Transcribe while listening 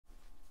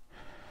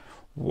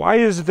Why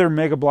is there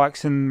Mega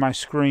Blocks in my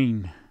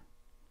screen?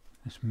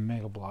 This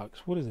Mega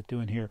Blocks. What is it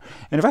doing here?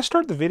 And if I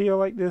start the video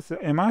like this,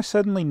 am I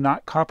suddenly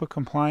not COPPA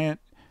compliant?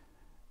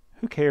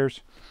 Who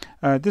cares?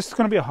 This is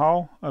going to be a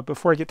haul.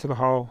 Before I get to the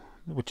haul,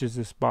 which is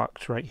this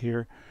box right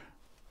here,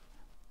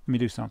 let me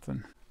do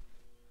something.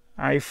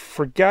 I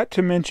forgot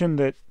to mention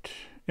that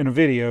in a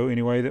video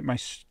anyway, that my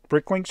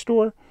Bricklink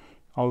store,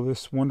 all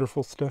this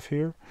wonderful stuff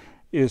here,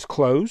 is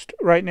closed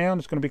right now, and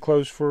it's going to be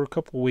closed for a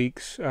couple of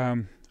weeks.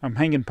 I'm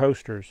hanging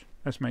posters.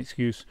 That's my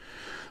excuse.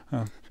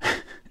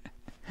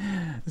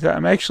 So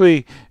I'm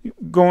actually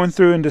going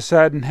through and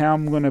deciding how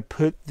I'm going to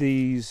put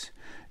these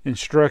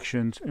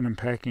instructions, and I'm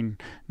packing.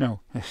 No,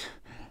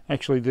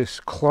 actually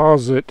this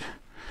closet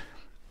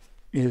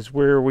is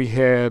where we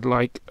had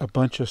like a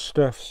bunch of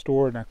stuff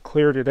stored, and I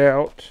cleared it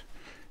out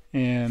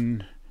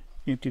and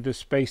emptied the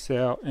space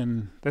out,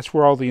 and that's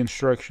where all the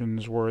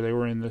instructions were. They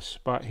were in this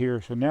spot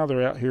here, so now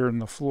they're out here on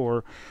the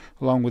floor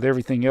along with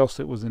everything else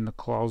that was in the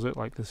closet,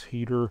 like this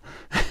heater,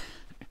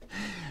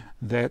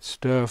 that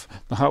stuff,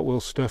 the Hot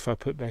Wheels stuff I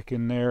put back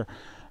in there.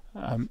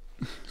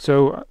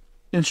 So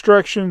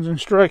instructions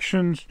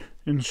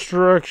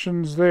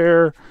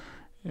there.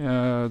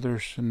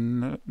 There's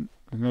some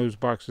those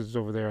boxes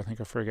over there, I think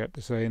I forgot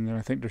to say, and then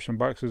I think there's some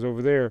boxes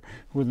over there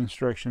with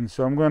instructions.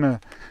 So I'm going to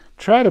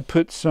try to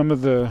put some of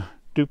the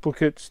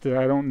duplicates that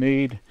I don't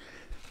need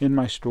in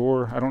my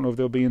store. I don't know if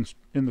they'll be in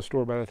the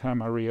store by the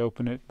time I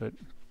reopen it, but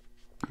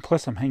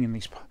plus I'm hanging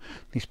these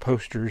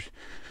posters.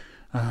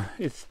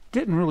 It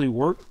didn't really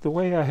work the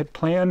way I had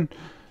planned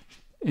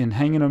in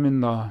hanging them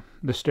in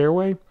the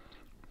stairway,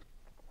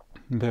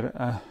 but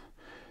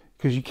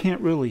because you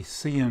can't really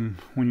see them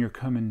when you're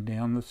coming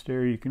down the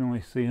stair. You can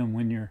only see them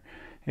when you're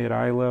at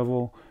eye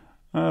level.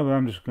 But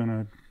I'm just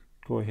gonna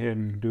go ahead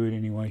and do it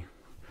anyway,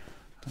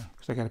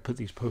 because I got to put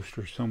these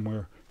posters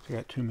somewhere. I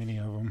got too many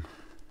of them.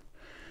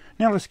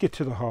 Now let's get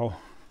to the haul.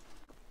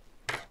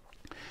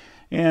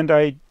 And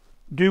I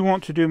do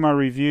want to do my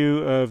review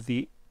of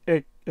the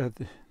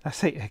I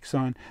say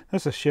Exxon,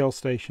 that's a Shell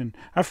station.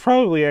 I've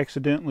probably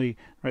accidentally,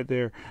 right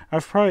there,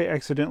 I've probably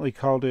accidentally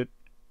called it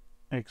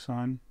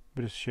Exxon,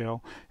 but it's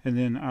Shell. And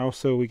then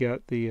also we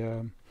got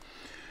the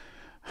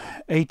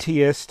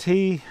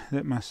ATST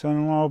that my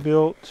son-in-law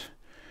built,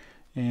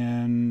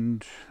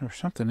 and there's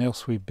something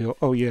else we built.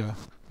 Oh yeah,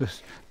 the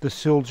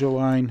Silja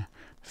Line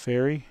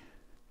ferry.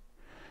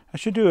 I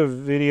should do a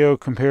video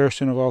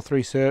comparison of all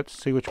three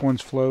sets, see which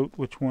ones float,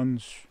 which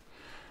ones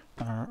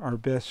are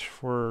best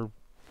for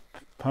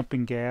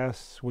pumping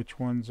gas, which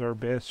ones are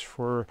best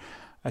for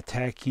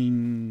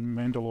attacking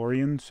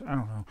Mandalorians. I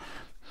don't know.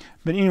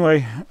 But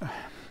anyway,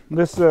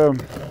 let's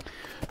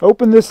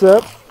open this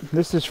up.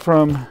 This is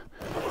from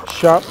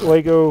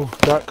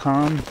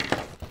shoplego.com.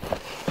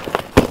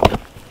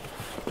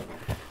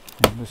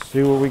 And let's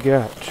see what we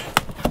got.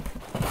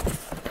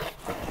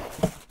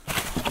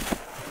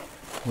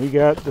 We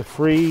got the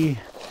free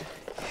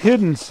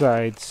Hidden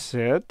Side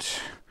set.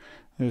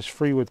 It's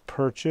free with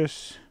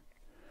purchase.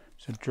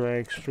 It's a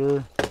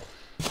dragster.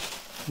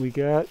 We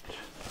got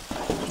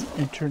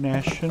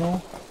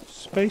International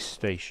Space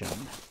Station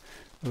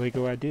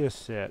Lego Idea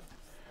set,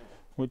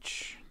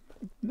 which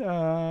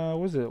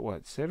was it,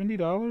 what,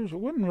 $70? It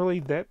wasn't really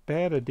that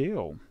bad a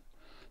deal.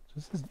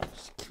 So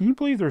can you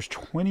believe there's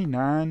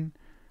 29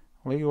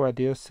 Lego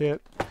Idea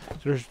set?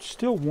 There's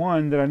still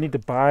one that I need to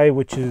buy,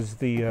 which is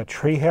the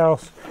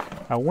treehouse.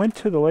 I went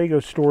to the Lego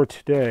store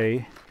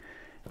today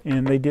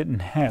and they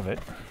didn't have it.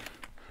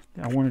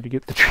 I wanted to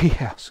get the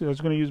treehouse. I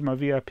was going to use my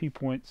VIP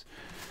points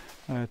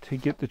to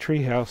get the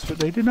treehouse, but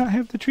they did not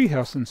have the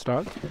treehouse in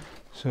stock.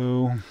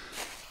 So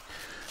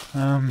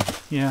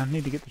yeah, I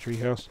need to get the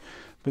treehouse.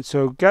 But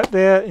so got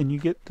that, and you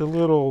get the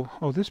little,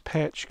 oh, this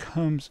patch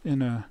comes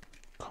in a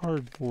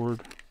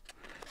cardboard.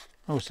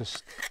 Oh, it's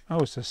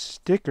a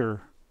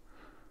sticker.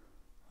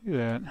 Look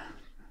at that.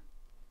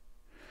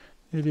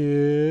 It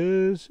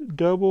is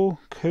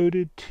double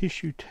coated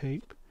tissue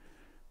tape.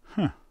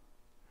 Huh.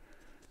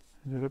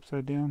 Is it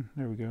upside down?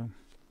 There we go.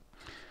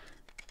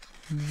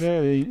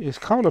 That is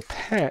called a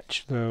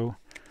patch, though.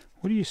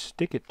 What do you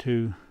stick it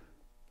to?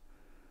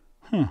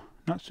 Huh.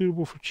 Not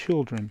suitable for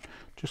children.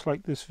 Just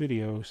like this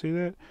video. See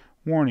that?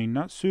 Warning.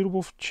 Not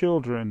suitable for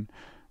children.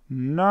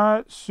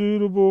 Not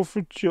suitable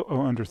for children.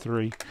 Oh, under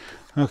 3.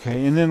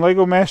 Okay. And then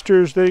Lego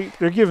Masters.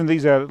 They're giving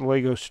these out at the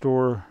Lego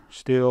store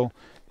still.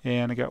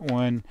 And I got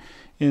one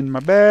in my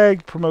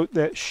bag. Promote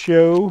that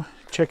show.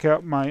 Check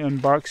out my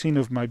unboxing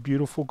of my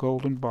beautiful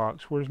golden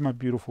box. Where's my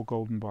beautiful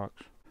golden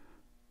box?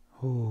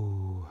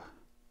 Oh,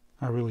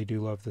 I really do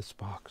love this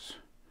box.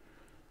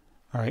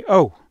 All right.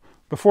 Oh,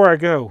 before I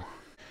go.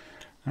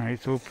 All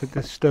right, so we'll put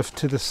this stuff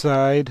to the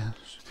side.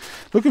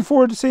 Looking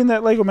forward to seeing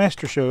that Lego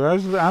Master show.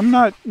 I'm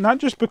not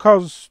just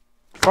because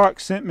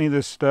Fox sent me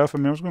this stuff. I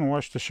mean, I was going to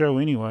watch the show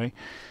anyway.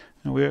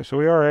 And so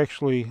we are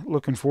actually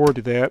looking forward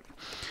to that.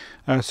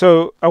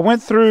 So I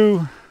went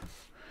through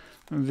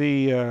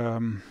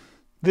the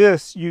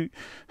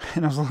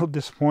and I was a little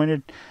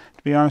disappointed,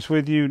 to be honest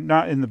with you,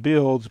 not in the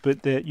builds,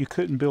 but that you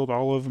couldn't build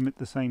all of them at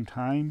the same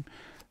time,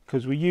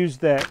 because we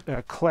used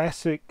that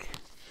classic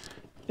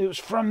it was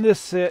from this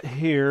set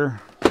here,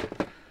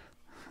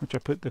 which I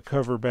put the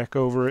cover back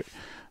over it.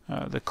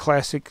 The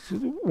classic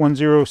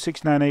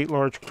 10698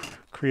 large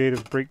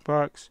creative brick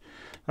box.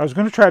 I was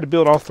going to try to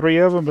build all 3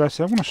 of them, but I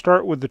said I'm going to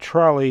start with the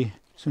trolley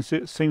since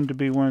it seemed to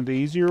be one of the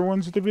easier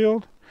ones to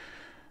build.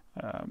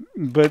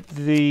 But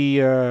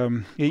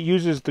it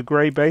uses the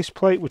gray base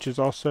plate, which is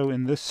also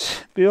in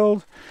this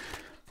build,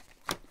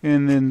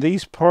 and then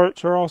these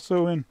parts are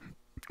also in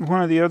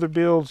one of the other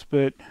builds.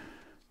 But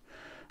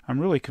I'm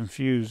really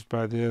confused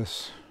by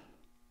this.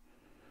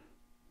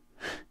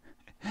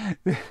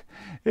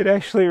 It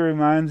actually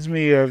reminds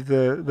me of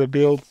the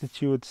builds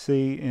that you would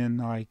see in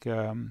like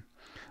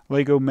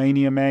Lego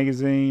Mania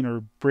magazine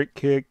or Brick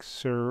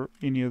Kicks or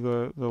any of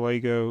the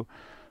Lego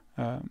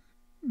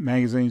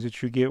magazines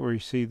that you get where you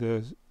see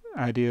the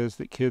ideas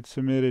that kids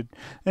submitted,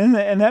 and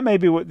that may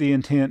be what the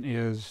intent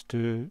is,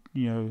 to,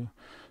 you know,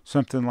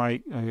 something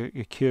like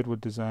a kid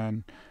would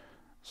design.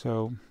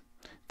 So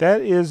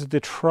that is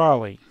the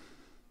trolley.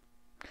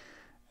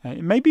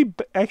 It may be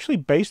actually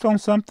based on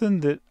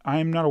something that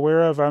I'm not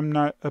aware of. I'm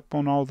not up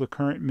on all the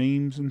current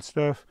memes and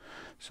stuff.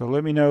 So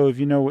let me know if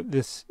you know what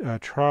this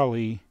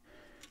trolley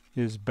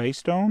is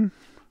based on.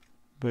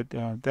 But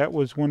that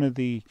was one of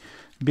the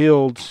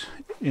builds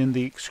in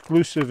the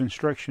exclusive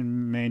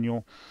instruction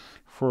manual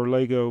for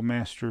Lego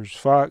Masters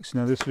Fox.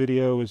 Now this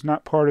video is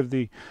not part of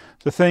the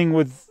thing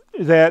with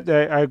that.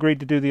 I agreed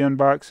to do the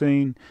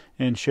unboxing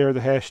and share the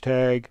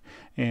hashtag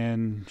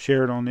and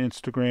share it on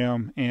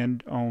Instagram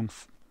and on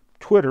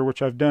Twitter,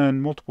 which I've done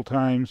multiple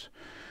times,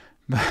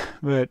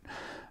 but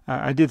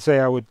I did say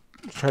I would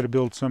try to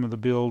build some of the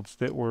builds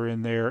that were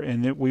in there,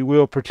 and that we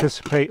will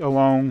participate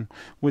along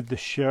with the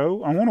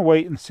show. I want to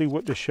wait and see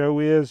what the show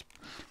is,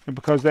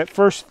 because that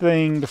first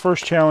thing, the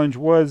first challenge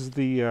was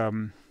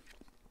the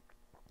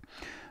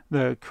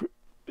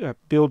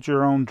build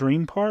your own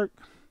dream park,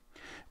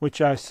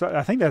 which I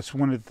think that's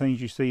one of the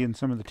things you see in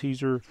some of the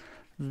teaser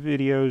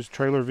videos,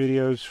 trailer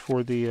videos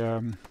for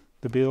the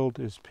build,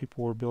 is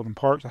people were building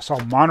parks. I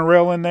saw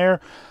monorail in there.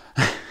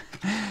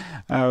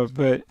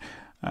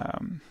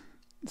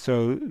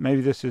 So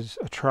maybe this is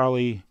a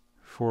trolley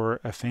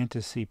for a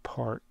fantasy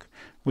park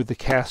with the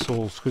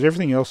castles, because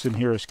everything else in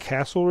here is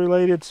castle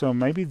related, so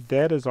maybe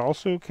that is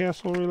also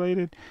castle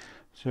related.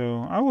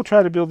 So I will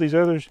try to build these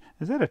others.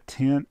 Is that a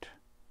tent?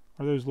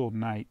 Or those little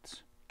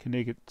knights?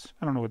 Kniggets?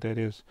 I don't know what that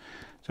is.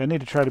 So I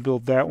need to try to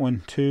build that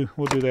one too.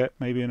 We'll do that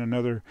maybe in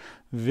another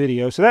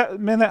video. So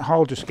that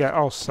haul just got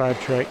all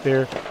sidetracked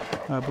there,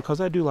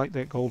 because I do like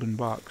that golden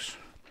box.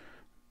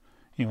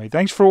 Anyway,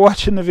 thanks for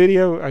watching the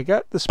video. I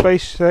got the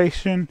space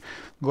station.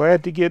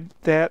 Glad to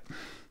get that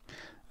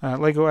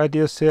Lego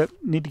idea set.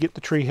 Need to get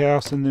the tree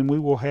house, and then we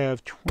will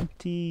have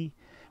 20.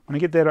 When I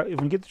get that,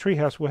 if we get the tree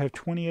house, we'll have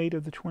 28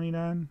 of the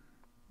 29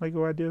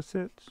 Lego idea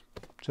sets.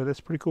 So that's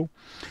pretty cool.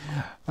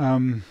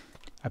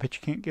 I bet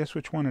you can't guess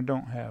which one I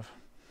don't have.